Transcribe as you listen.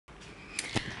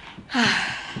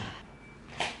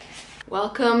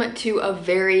Welcome to a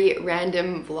very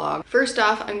random vlog. First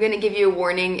off, I'm gonna give you a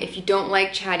warning if you don't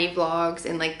like chatty vlogs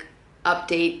and like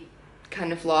update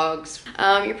kind of vlogs.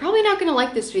 You're probably not gonna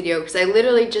like this video because I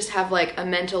literally just have like a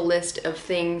mental list of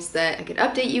things that I could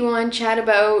update you on, chat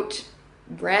about,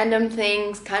 random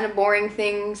things, kind of boring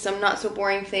things, some not so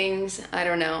boring things. I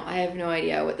don't know. I have no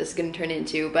idea what this is gonna turn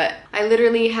into, but I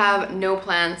literally have no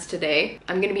plans today.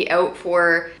 I'm gonna be out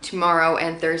for tomorrow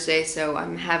and Thursday, so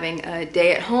I'm having a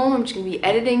day at home. I'm just gonna be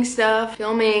editing stuff,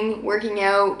 filming, working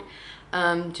out,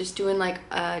 just doing like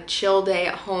a chill day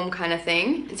at home kind of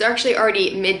thing. It's actually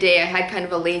already midday. I had kind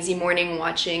of a lazy morning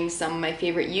watching some of my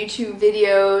favorite YouTube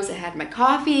videos. I had my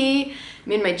coffee.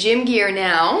 I'm in my gym gear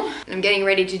now. I'm getting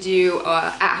ready to do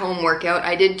an at-home workout.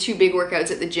 I did 2 big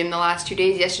workouts at the gym the last 2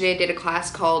 days. Yesterday I did a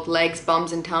class called Legs,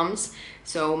 Bums, and Tums.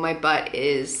 So my butt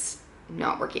is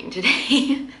not working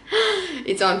today.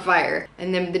 It's on fire.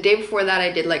 And then the day before that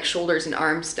I did like shoulders and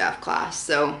arm stuff class.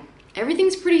 So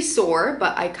everything's pretty sore,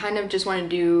 but I kind of just want to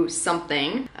do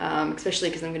something, especially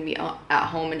because I'm going to be at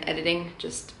home and editing,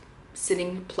 just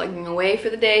sitting, plugging away for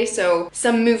the day. So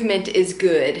some movement is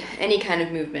good, any kind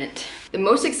of movement. The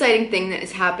most exciting thing that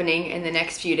is happening in the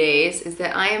next few days is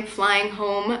that I am flying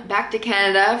home back to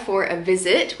Canada for a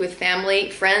visit with family,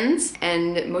 friends,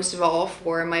 and most of all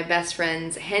for my best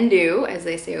friend's Hindu, as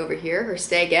they say over here, her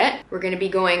stagette. We're going to be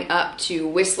going up to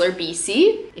Whistler,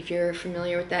 BC. If you're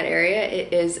familiar with that area,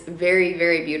 it is very,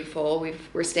 very beautiful.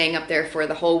 We're staying up there for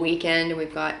the whole weekend.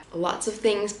 We've got lots of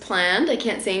things planned. I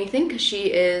can't say anything because she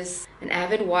is an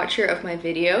avid watcher of my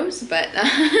videos, but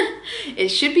it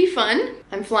should be fun.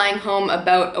 I'm flying home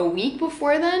about a week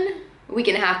before then, a week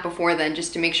and a half before then,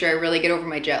 just to make sure I really get over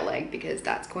my jet lag, because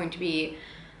that's going to be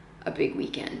a big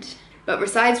weekend. But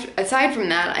aside from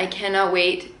that, I cannot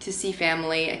wait to see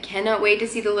family. I cannot wait to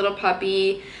see the little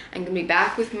puppy. I'm gonna be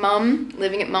back with mom,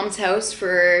 living at mom's house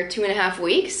for 2.5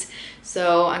 weeks.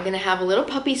 So I'm gonna have a little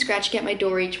puppy scratching at my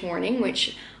door each morning,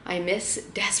 which I miss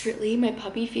desperately. My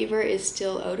puppy fever is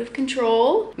still out of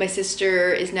control. My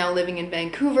sister is now living in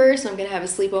Vancouver, so I'm gonna have a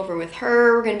sleepover with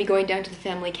her. We're gonna be going down to the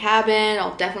family cabin.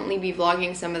 I'll definitely be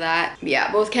vlogging some of that. But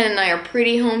yeah, both Ken and I are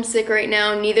pretty homesick right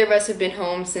now. Neither of us have been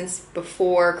home since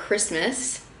before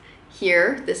Christmas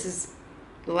here. This is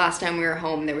the last time we were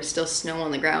home. There was still snow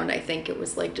on the ground. I think it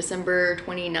was like December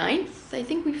 29th, I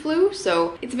think we flew.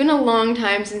 So it's been a long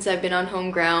time since I've been on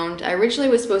home ground. I originally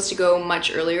was supposed to go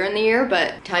much earlier in the year,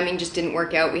 but timing just didn't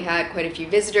work out. We had quite a few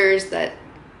visitors that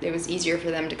it was easier for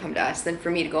them to come to us than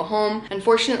for me to go home.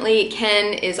 Unfortunately,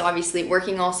 Ken is obviously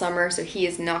working all summer, so he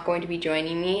is not going to be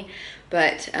joining me.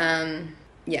 But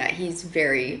yeah, he's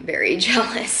very, very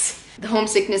jealous. The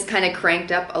homesickness kind of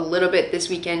cranked up a little bit this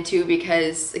weekend too,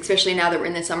 because especially now that we're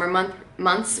in the summer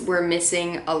months, we're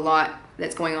missing a lot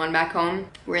that's going on back home.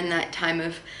 We're in that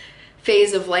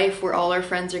phase of life where all our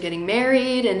friends are getting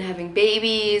married and having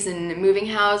babies and moving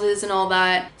houses and all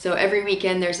that. So every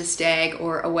weekend there's a stag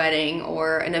or a wedding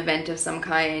or an event of some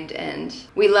kind, and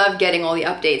we love getting all the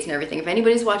updates and everything. If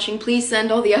anybody's watching, please send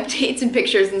all the updates and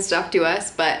pictures and stuff to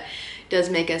us, but it does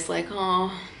make us like,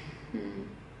 oh,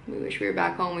 we wish we were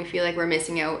back home. We feel like we're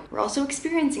missing out. We're also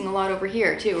experiencing a lot over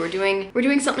here too. We're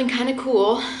doing something kind of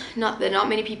cool, not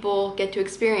many people get to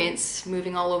experience,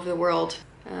 moving all over the world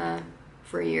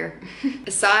for a year.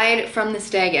 Aside from the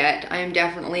stagette, I am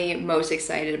definitely most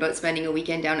excited about spending a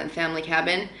weekend down at the family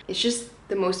cabin. It's just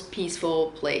the most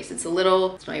peaceful place. It's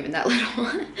not even that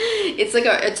little.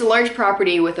 It's a large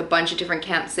property with a bunch of different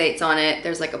campsites on it.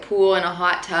 There's like a pool and a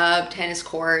hot tub, tennis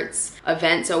courts,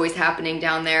 events always happening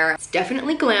down there. It's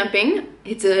definitely glamping.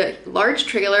 It's a large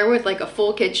trailer with like a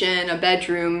full kitchen, a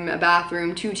bedroom, a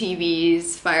bathroom, 2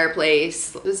 TVs,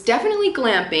 fireplace. It's definitely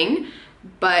glamping,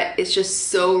 but it's just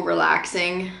so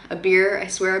relaxing. I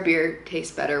swear a beer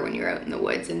tastes better when you're out in the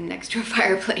woods and next to a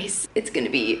fireplace. It's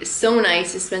gonna be so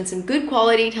nice to spend some good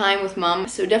quality time with mom.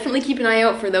 So definitely keep an eye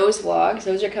out for those vlogs.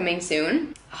 Those are coming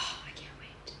soon. Oh, I can't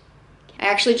wait. I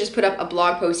actually just put up a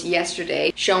blog post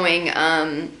yesterday showing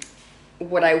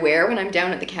what I wear when I'm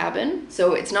down at the cabin.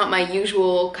 So it's not my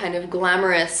usual kind of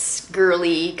glamorous,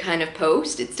 girly kind of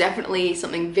post. It's definitely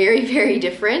something very, very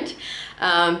different.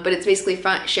 But it's basically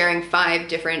sharing 5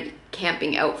 different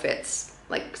camping outfits,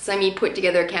 like semi-put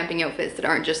together camping outfits that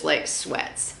aren't just like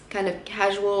sweats. Kind of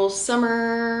casual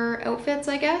summer outfits,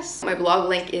 I guess. My blog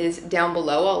link is down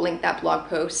below. I'll link that blog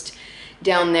post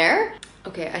down there.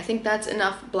 Okay, I think that's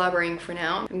enough blabbering for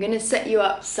now. I'm gonna set you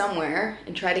up somewhere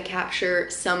and try to capture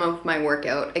some of my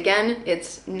workout. Again,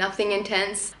 it's nothing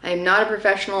intense. I'm not a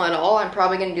professional at all. I'm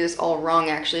probably gonna do this all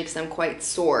wrong actually because I'm quite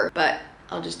sore, but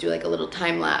I'll just do like a little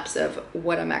time lapse of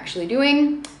what I'm actually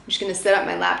doing. I'm just gonna set up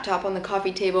my laptop on the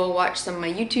coffee table, watch some of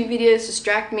my YouTube videos,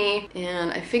 distract me,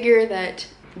 and I figure that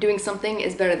doing something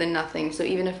is better than nothing. So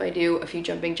even if I do a few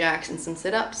jumping jacks and some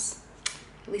sit-ups,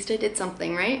 at least I did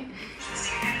something, right?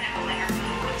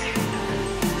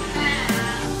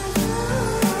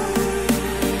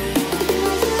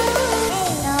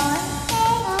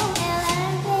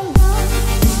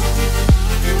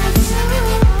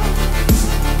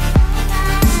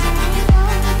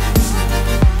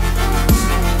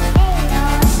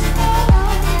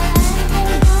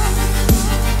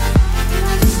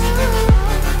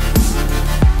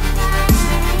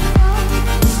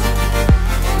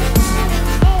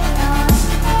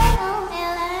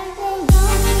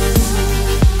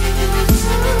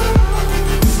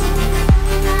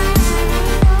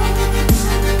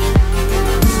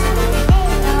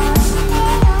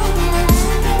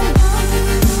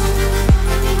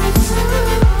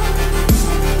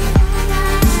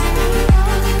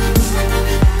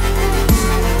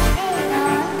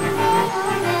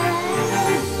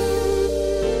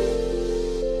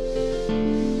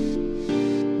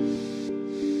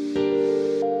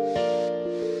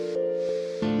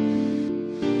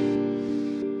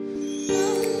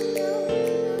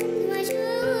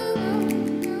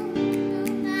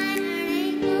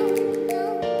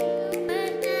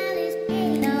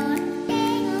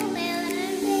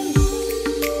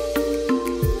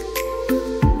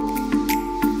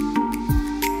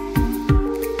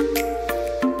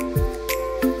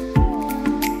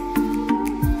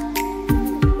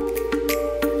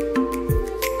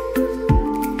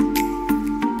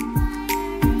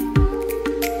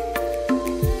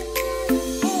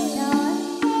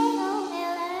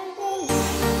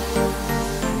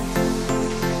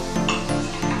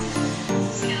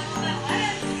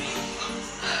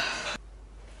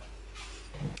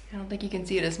 I don't think you can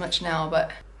see it as much now,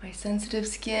 but my sensitive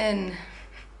skin,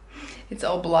 it's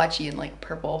all blotchy and like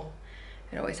purple.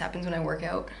 It always happens when I work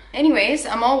out. Anyways,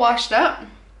 I'm all washed up.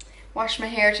 Washed my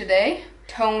hair today,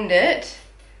 toned it.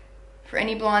 For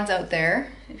any blondes out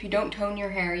there, if you don't tone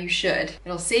your hair, you should.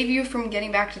 It'll save you from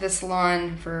getting back to the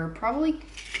salon for probably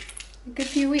a good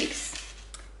few weeks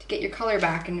to get your color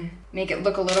back and make it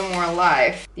look a little more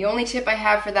alive. The only tip I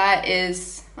have for that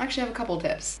is, actually I have a couple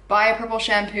tips. Buy a purple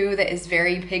shampoo that is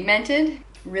very pigmented,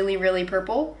 really, really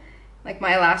purple. Like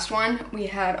my last one, we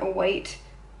had a white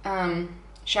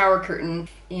shower curtain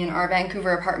in our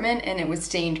Vancouver apartment and it was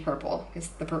stained purple because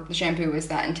the shampoo was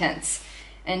that intense.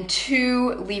 And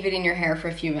 2, leave it in your hair for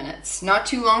a few minutes. Not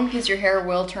too long because your hair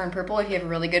will turn purple if you have a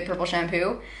really good purple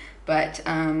shampoo, but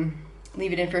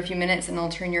leave it in for a few minutes and it'll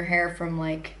turn your hair from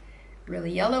like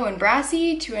really yellow and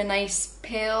brassy to a nice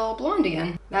pale blonde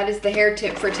again. That is the hair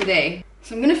tip for today.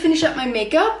 So I'm gonna finish up my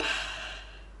makeup,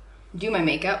 do my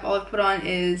makeup. All I've put on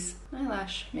is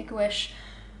eyelash, Make-A-Wish.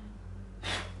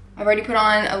 I've already put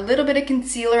on a little bit of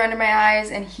concealer under my eyes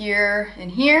and here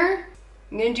and here.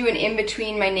 I'm gonna do an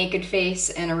in-between my naked face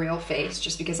and a real face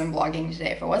just because I'm vlogging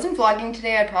today. If I wasn't vlogging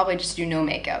today, I'd probably just do no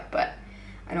makeup, but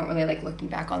I don't really like looking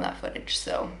back on that footage,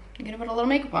 so I'm gonna put a little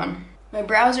makeup on. My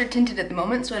brows are tinted at the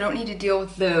moment, so I don't need to deal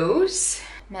with those.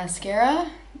 Mascara,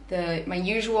 my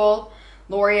usual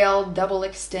L'Oreal Double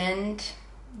Extend,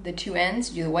 the 2 ends.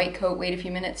 Do the white coat, wait a few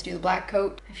minutes, do the black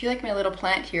coat. I feel like my little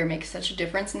plant here makes such a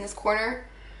difference in this corner.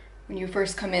 When you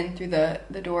first come in through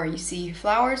the door, you see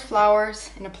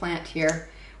flowers, and a plant here.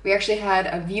 We actually had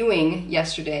a viewing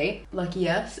yesterday. Lucky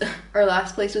us. Our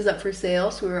last place was up for sale,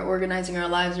 so we were organizing our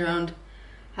lives around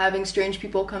having strange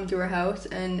people come through our house,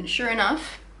 and sure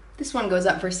enough, this one goes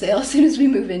up for sale as soon as we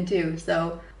move in too.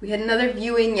 So we had another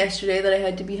viewing yesterday that I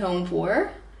had to be home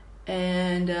for,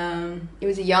 and it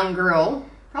was a young girl,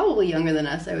 probably younger than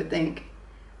us, I would think,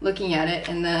 looking at it,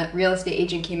 and the real estate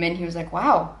agent came in. He was like,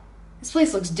 wow, this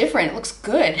place looks different, it looks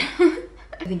good.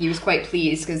 I think he was quite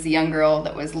pleased because the young girl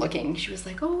that was looking, she was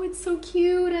like, oh, it's so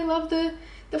cute, I love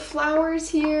the flowers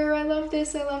here, I love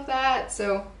this, I love that.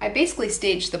 So I basically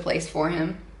staged the place for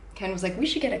him. Ken was like, we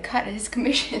should get a cut of his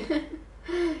commission.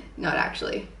 Not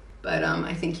actually, but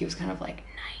I think he was kind of like,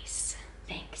 nice,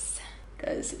 thanks.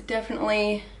 Because it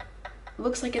definitely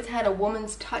looks like it's had a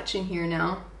woman's touch in here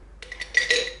now.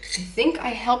 I think I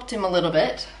helped him a little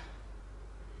bit.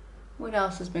 What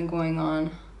else has been going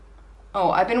on?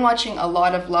 Oh, I've been watching a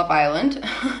lot of Love Island.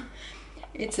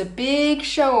 It's a big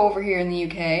show over here in the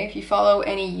UK. If you follow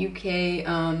any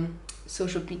UK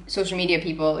social media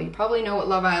people, you probably know what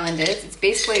Love Island is. It's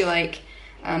basically like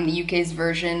the UK's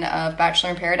version of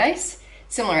Bachelor in Paradise.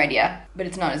 Similar idea, but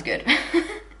it's not as good.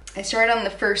 I started on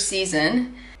the first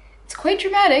season. It's quite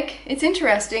dramatic. It's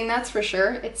interesting, that's for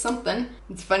sure. It's something.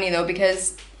 It's funny though,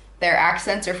 because their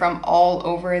accents are from all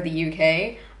over the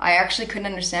UK. I actually couldn't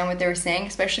understand what they were saying,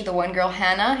 especially the one girl,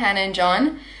 Hannah and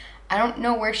John. I don't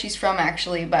know where she's from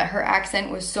actually, but her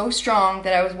accent was so strong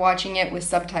that I was watching it with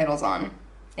subtitles on.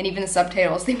 And even the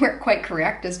subtitles, they weren't quite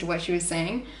correct as to what she was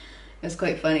saying. It was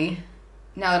quite funny.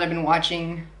 Now that I've been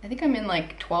watching, I think I'm in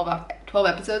like 12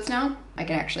 episodes now, I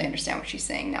can actually understand what she's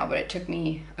saying now, but it took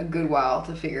me a good while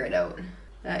to figure it out.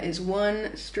 That is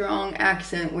one strong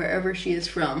accent wherever she is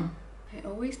from. I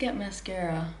always get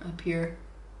mascara up here.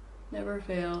 Never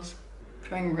fails. I'm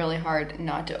trying really hard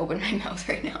not to open my mouth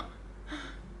right now.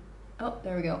 Oh,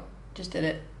 there we go. Just did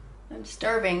it. I'm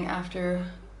starving after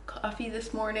coffee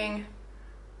this morning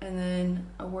and then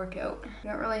a workout. I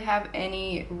don't really have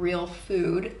any real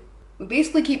food. We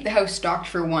basically keep the house stocked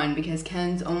for one because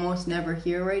Ken's almost never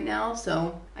here right now,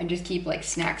 so I just keep like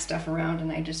snack stuff around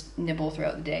and I just nibble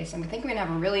throughout the day. So I think we're gonna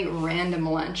have a really random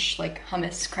lunch, like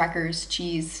hummus, crackers,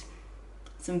 cheese,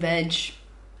 some veg,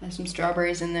 have some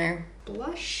strawberries in there,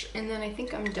 blush, and then I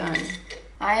think I'm done.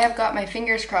 I have got my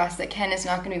fingers crossed that Ken is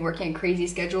not gonna be working a crazy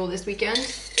schedule this weekend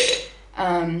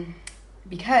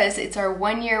because it's our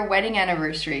 1-year wedding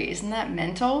anniversary. Isn't that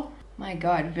mental? My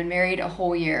God, we've been married a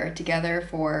whole year, together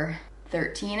for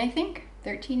 13, I think?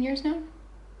 13 years now?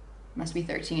 Must be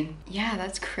 13. Yeah,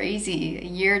 that's crazy. A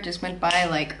year just went by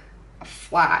like a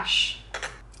flash,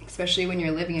 especially when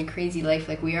you're living a crazy life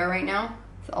like we are right now.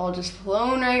 It's all just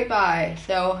flown right by.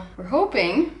 So we're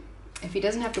hoping if he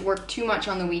doesn't have to work too much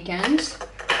on the weekend,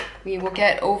 we will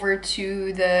get over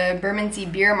to the Bermondsey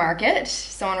Beer Market.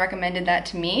 Someone recommended that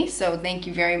to me, so thank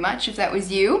you very much if that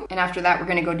was you. And after that, we're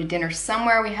gonna go to dinner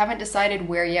somewhere. We haven't decided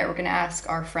where yet. We're gonna ask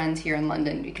our friends here in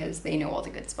London because they know all the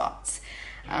good spots.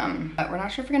 But we're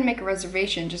not sure if we're gonna make a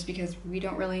reservation just because we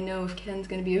don't really know if Ken's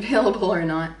gonna be available or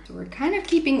not. So we're kind of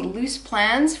keeping loose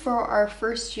plans for our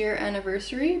 1st-year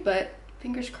anniversary, but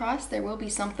fingers crossed there will be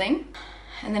something.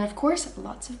 And then of course,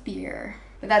 lots of beer.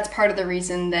 But that's part of the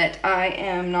reason that I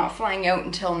am not flying out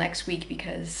until next week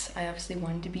because I obviously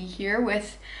wanted to be here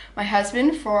with my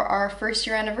husband for our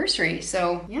 1st-year anniversary.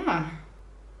 So yeah.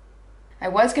 I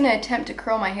was gonna attempt to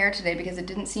curl my hair today because it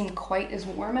didn't seem quite as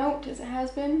warm out as it has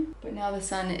been. But now the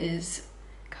sun is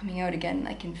coming out again.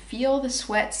 I can feel the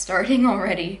sweat starting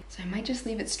already. So I might just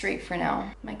leave it straight for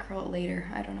now. Might curl it later,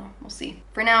 I don't know, we'll see.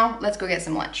 For now, let's go get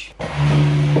some lunch.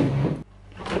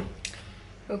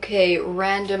 Okay,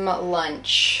 random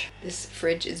lunch. This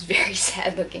fridge is very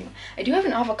sad looking. I do have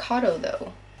an avocado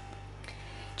though.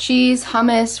 Cheese,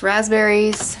 hummus,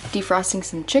 raspberries, defrosting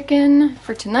some chicken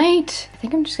for tonight. I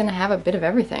think I'm just gonna have a bit of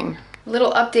everything. A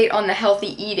little update on the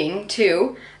healthy eating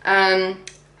too.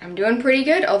 I'm doing pretty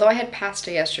good, although I had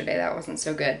pasta yesterday, that wasn't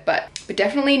so good. But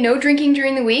definitely no drinking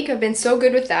during the week. I've been so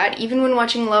good with that, even when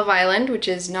watching Love Island, which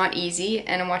is not easy,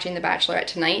 and I'm watching The Bachelorette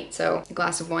tonight, so a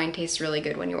glass of wine tastes really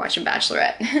good when you're watching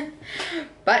Bachelorette.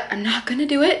 But I'm not gonna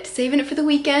do it, saving it for the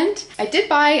weekend. I did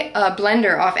buy a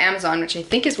blender off Amazon, which I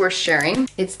think is worth sharing.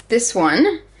 It's this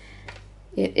one.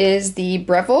 It is the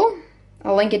Breville.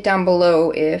 I'll link it down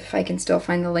below if I can still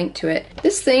find the link to it.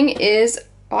 This thing is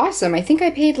awesome. I think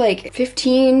I paid like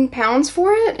 15 pounds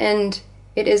for it and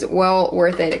it is well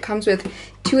worth it. It comes with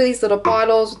 2 of these little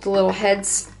bottles with the little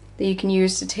heads that you can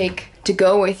use to take to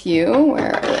go with you.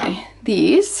 Where are they?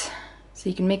 These. So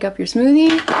you can make up your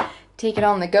smoothie, take it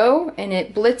on the go, and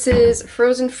it blitzes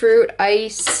frozen fruit,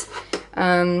 ice,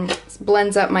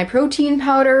 blends up my protein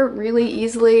powder really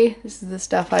easily. This is the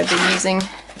stuff I've been using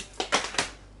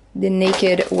the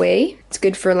Naked way. It's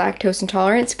good for lactose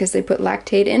intolerance because they put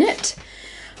lactate in it.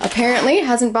 Apparently, it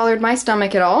hasn't bothered my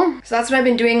stomach at all. So that's what I've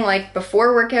been doing like before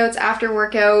workouts, after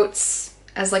workouts,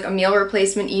 as like a meal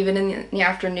replacement even in the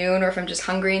afternoon, or if I'm just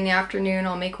hungry in the afternoon,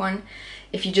 I'll make one.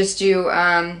 If you just do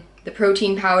the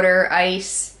protein powder,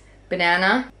 ice,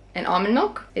 banana, and almond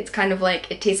milk, it's kind of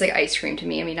like, it tastes like ice cream to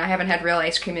me. I mean, I haven't had real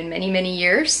ice cream in many, many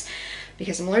years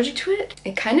because I'm allergic to it.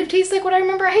 It kind of tastes like what I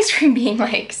remember ice cream being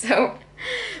like, so.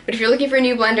 But if you're looking for a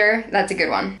new blender, that's a good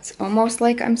one. It's almost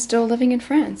like I'm still living in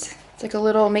France. It's like a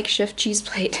little makeshift cheese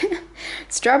plate.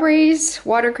 Strawberries,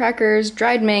 water crackers,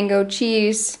 dried mango,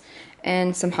 cheese,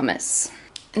 and some hummus.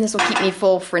 And this will keep me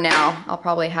full for now. I'll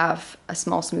probably have a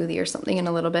small smoothie or something in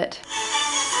a little bit.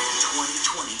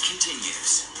 2020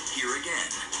 continues. Here again,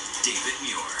 David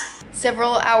Muir.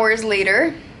 Several hours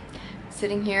later,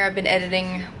 sitting here, I've been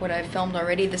editing what I've filmed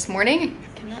already this morning.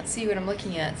 I cannot see what I'm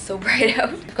looking at, it's so bright out.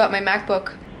 I've got my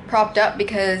MacBook propped up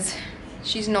because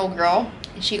she's an old girl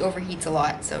and she overheats a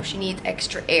lot, so she needs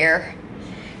extra air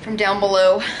from down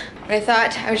below. But I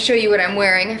thought I would show you what I'm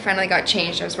wearing. I finally got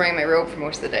changed. I was wearing my robe for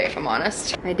most of the day, if I'm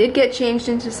honest. I did get changed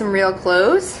into some real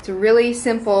clothes. It's a really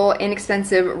simple,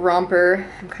 inexpensive romper.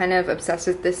 I'm kind of obsessed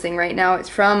with this thing right now. It's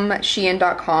from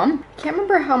Shein.com. I can't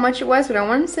remember how much it was, but I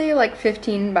want to say like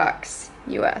 15 bucks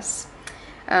US.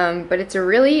 But it's a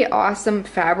really awesome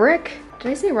fabric.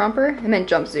 Did I say romper? I meant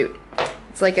jumpsuit.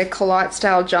 It's like a culotte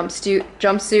style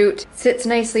jumpsuit. Sits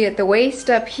nicely at the waist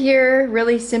up here.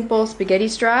 Really simple spaghetti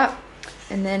strap.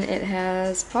 And then it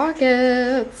has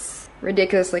pockets.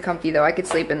 Ridiculously comfy though. I could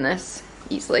sleep in this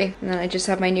easily. And then I just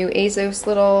have my new ASOS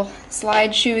little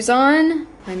slide shoes on.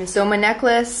 My Missoma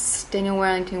necklace. Daniel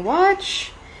Wellington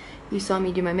watch. You saw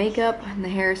me do my makeup and the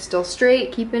hair is still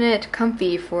straight, keeping it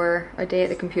comfy for a day at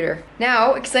the computer.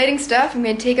 Now, exciting stuff. I'm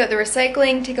gonna take out the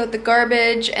recycling, take out the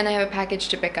garbage, and I have a package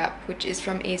to pick up, which is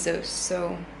from ASOS,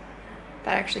 so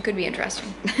that actually could be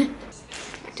interesting.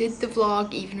 Did the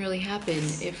vlog even really happen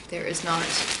if there is not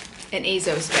an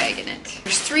ASOS bag in it?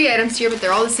 There's 3 items here, but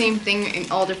they're all the same thing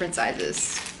in all different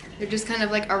sizes. They're just kind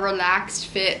of like a relaxed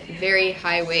fit, very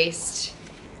high waist,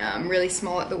 really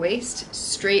small at the waist,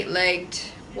 straight-legged,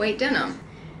 white denim.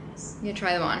 I'm gonna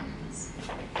try them on.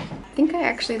 I think I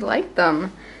actually like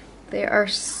them. They are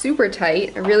super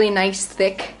tight, a really nice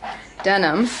thick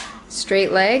denim,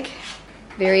 straight leg,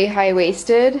 very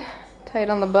high-waisted, tight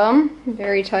on the bum,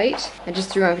 very tight. I just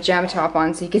threw my pajama top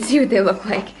on so you can see what they look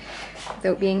like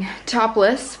without being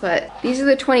topless, but these are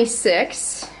the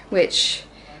 26, which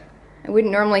I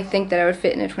wouldn't normally think that I would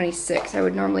fit in a 26. I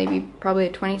would normally be probably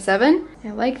a 27.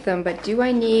 I like them, but do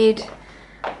I need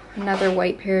another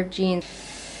white pair of jeans?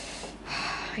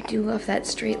 I do love that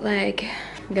straight leg.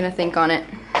 I'm gonna think on it.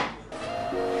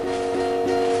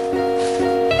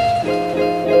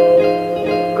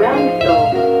 Ground floor.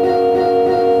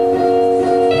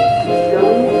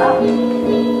 Going up.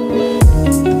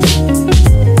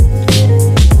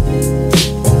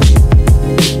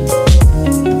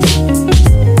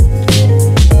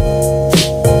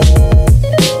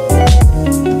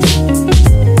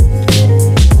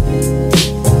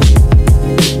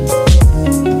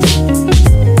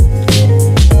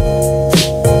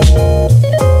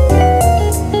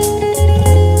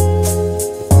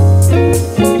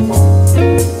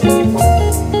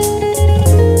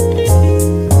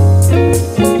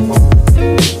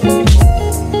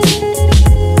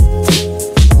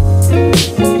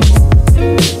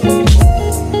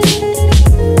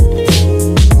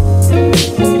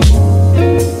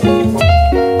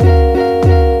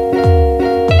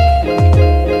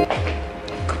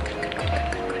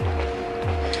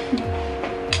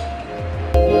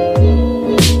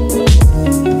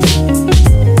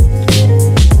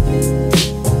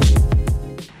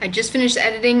 Just finished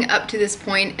editing up to this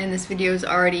point and this video is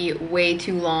already way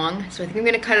too long, so I think I'm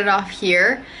gonna cut it off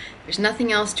here. There's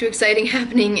nothing else too exciting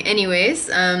happening anyways.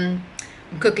 I'm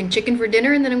cooking chicken for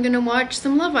dinner and then I'm gonna watch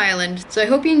some Love Island. So I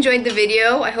hope you enjoyed the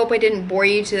video. I hope I didn't bore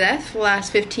you to death for the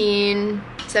last 15,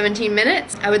 17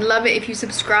 minutes. I would love it if you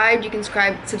subscribed. You can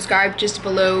subscribe just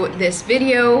below this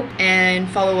video and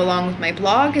follow along with my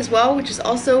blog as well, which is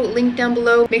also linked down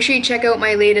below. Make sure you check out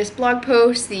my latest blog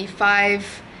post, the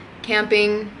 5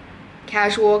 camping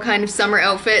casual kind of summer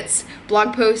outfits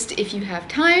blog post if you have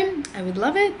time. I would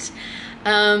love it.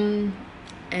 And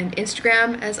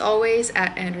Instagram as always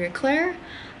at Andreaclare,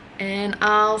 and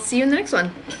I'll see you in the next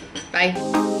one.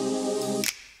 Bye.